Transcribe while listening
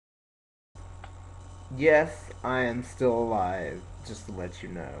Yes, I am still alive, just to let you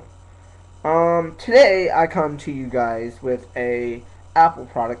know. Today I come to you guys with a Apple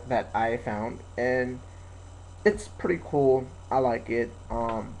product that I found, and it's pretty cool. I like it.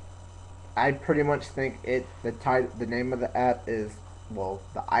 I pretty much think the name of the app is, well,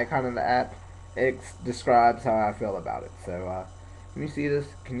 the icon of the app. It describes how I feel about it. So, can you see this?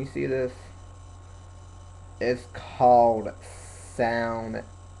 Can you see this? It's called Sound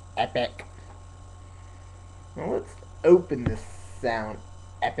Epic. Now let's open this Sound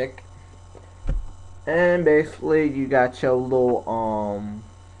Epic. And basically, you got your little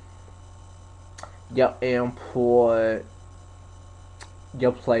your input,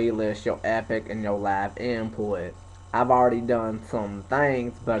 your playlist, your epic, and your live input. I've already done some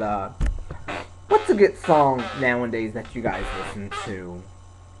things, but what's a good song nowadays that you guys listen to?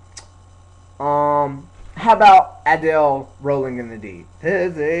 How about Adele, "Rolling in the Deep"?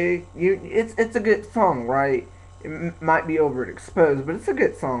 It's a good song, right? Might be overexposed, but it's a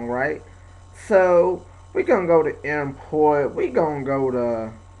good song, right? So we gonna go to input. We gonna go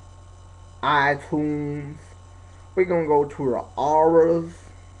to iTunes. We gonna go to the auras,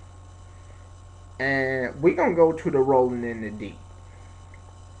 and we gonna go to the rolling in the deep.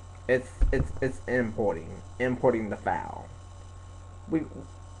 It's importing the file. We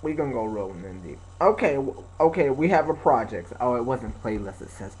we gonna go rolling in deep. Okay. We have a project. Oh, it wasn't playlist. It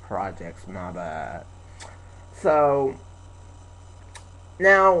says projects. My bad. So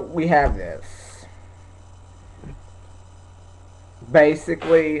now we have this.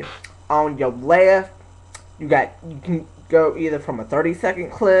 Basically, on your left, you can go either from a 30-second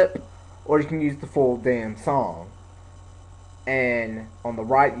clip, or you can use the full damn song. And on the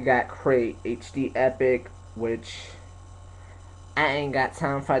right, you got create HD Epic, which I ain't got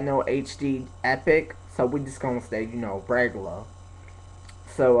time for no HD Epic, so we just gonna stay, regular.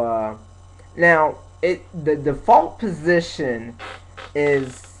 So now the default position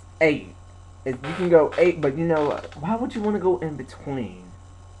is 8. You can go 8, but why would you want to go in between?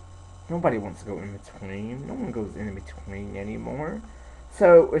 Nobody wants to go in between. No one goes in between anymore.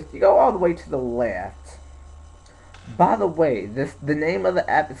 So if you go all the way to the left, by the way, the name of the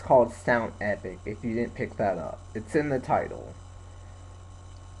app is called Sound Epic. If you didn't pick that up, it's in the title.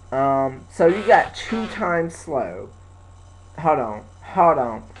 So you got 2 times slow. Hold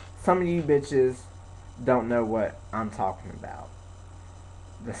on. Some of you bitches don't know what I'm talking about.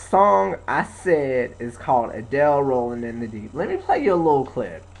 The song I said is called Adele, "Rolling in the Deep." Let me play you a little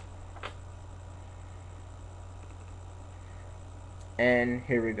clip. And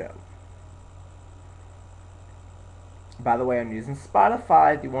here we go. By the way, I'm using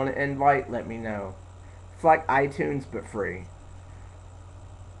Spotify. If you want to invite, let me know. It's like iTunes, but free.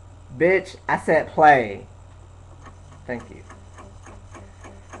 Bitch, I said play. Thank you.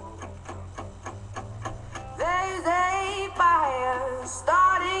 There's a fire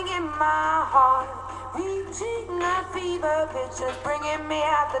starting in my heart, reaching a fever pitch, just bringing me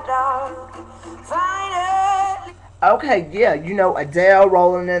out the dark. Finally. Okay, yeah, Adele,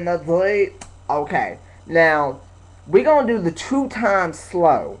 "Rolling in the Deep." Okay, now we're gonna do the 2 times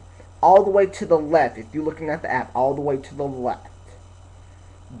slow, all the way to the left. If you're looking at the app, all the way to the left,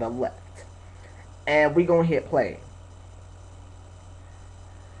 and we're gonna hit play.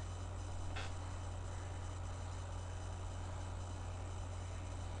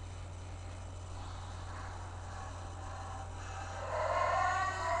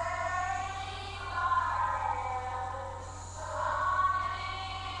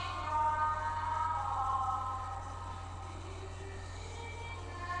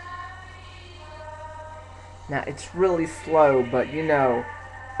 Now it's really slow, but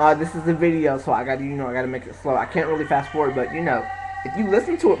this is a video, so I gotta make it slow. I can't really fast forward, but if you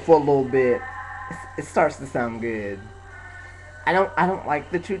listen to it for a little bit, it starts to sound good. I don't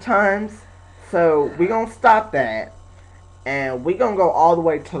like the 2 times, so we gonna stop that, and we gonna go all the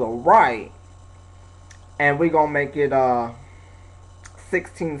way to the right, and we gonna make it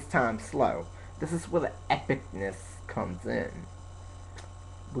 16 times slow. This is where the epicness comes in.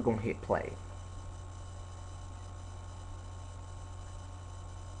 We're gonna hit play.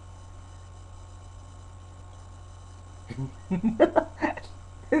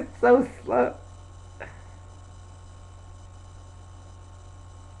 It's so slow.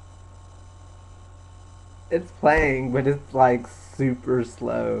 It's playing, but it's like super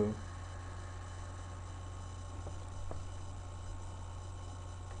slow.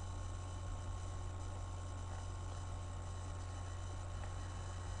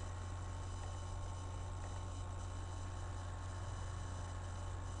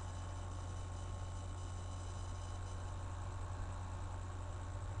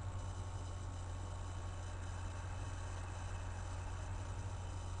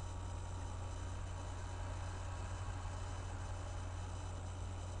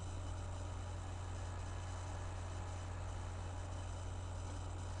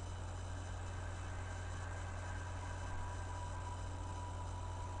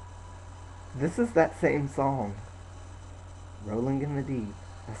 This is that same song. Rolling in the Deep.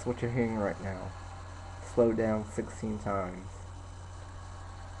 That's what you're hearing right now. Slow down 16 times.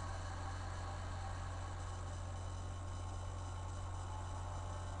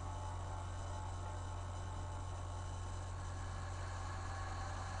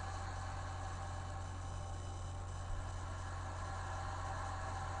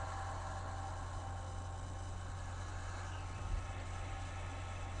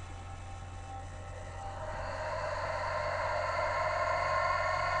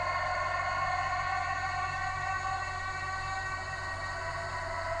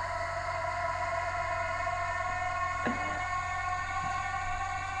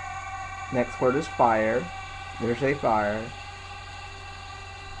 Next word is fire. There's a fire.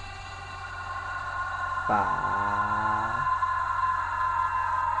 Fire.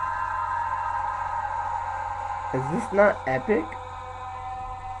 Is this not epic?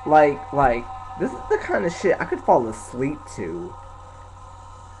 Like, this is the kind of shit I could fall asleep to.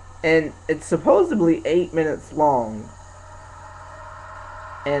 And it's supposedly 8 minutes long.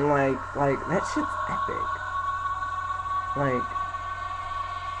 And like that shit's epic. Like,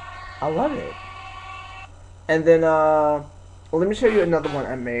 I love it. And then let me show you another one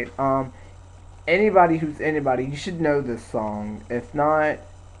I made. Anybody who's anybody, you should know this song. If not,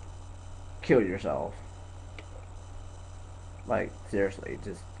 kill yourself. Like, seriously,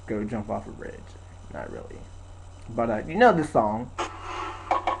 just go jump off a bridge. Not really. But you know this song.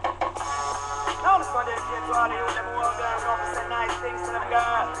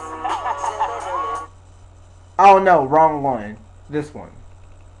 Oh no, wrong one. This one.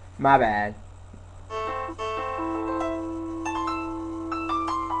 My bad.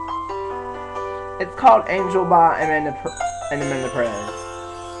 It's called Angel by Amanda Perez.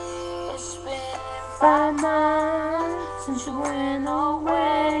 It's been 5 months since you went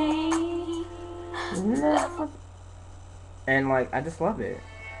away. And like, I just love it.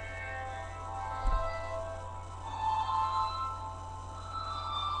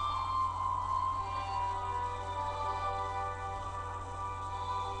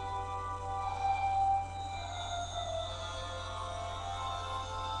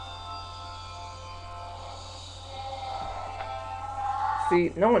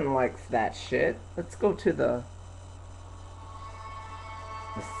 See, no one likes that shit. Let's go to the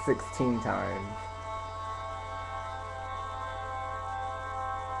 16 times.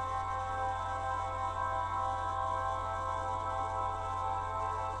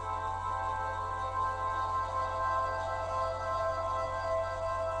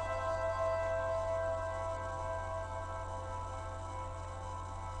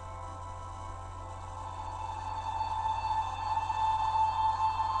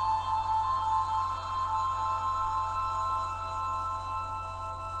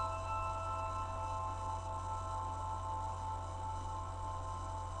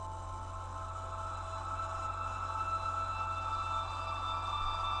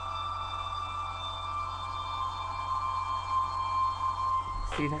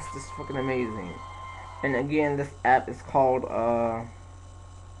 See, that's just fucking amazing. And again, this app is called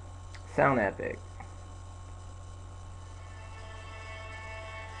Sound Epic.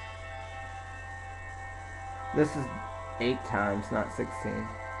 This is 8 times, not 16.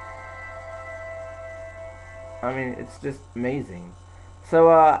 I mean, it's just amazing. So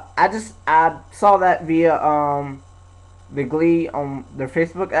I saw that via the Glee on their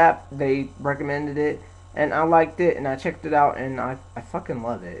Facebook app. They recommended it, and I liked it, and I checked it out, and I fucking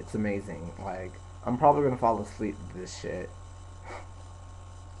love it. It's amazing. Like, I'm probably gonna fall asleep to this shit.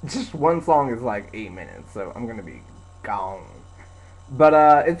 Just one song is like 8 minutes, so I'm gonna be gone. But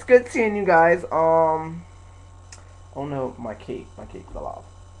it's good seeing you guys. Oh no, my cake fell off.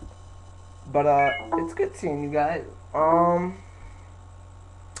 But it's good seeing you guys.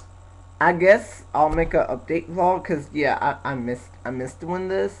 I guess I'll make a update vlog, cause yeah, I missed doing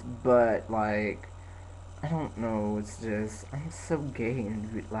this, but like, I don't know, it's just, I'm so gay,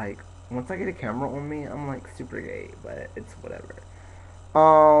 and like, once I get a camera on me, I'm like super gay, but it's whatever.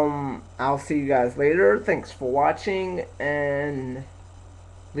 I'll see you guys later. Thanks for watching, and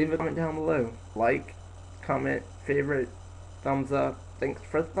leave a comment down below. Like, comment, favorite, thumbs up. Thanks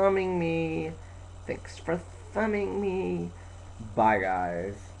for thumbing me. Thanks for thumbing me. Bye,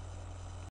 guys.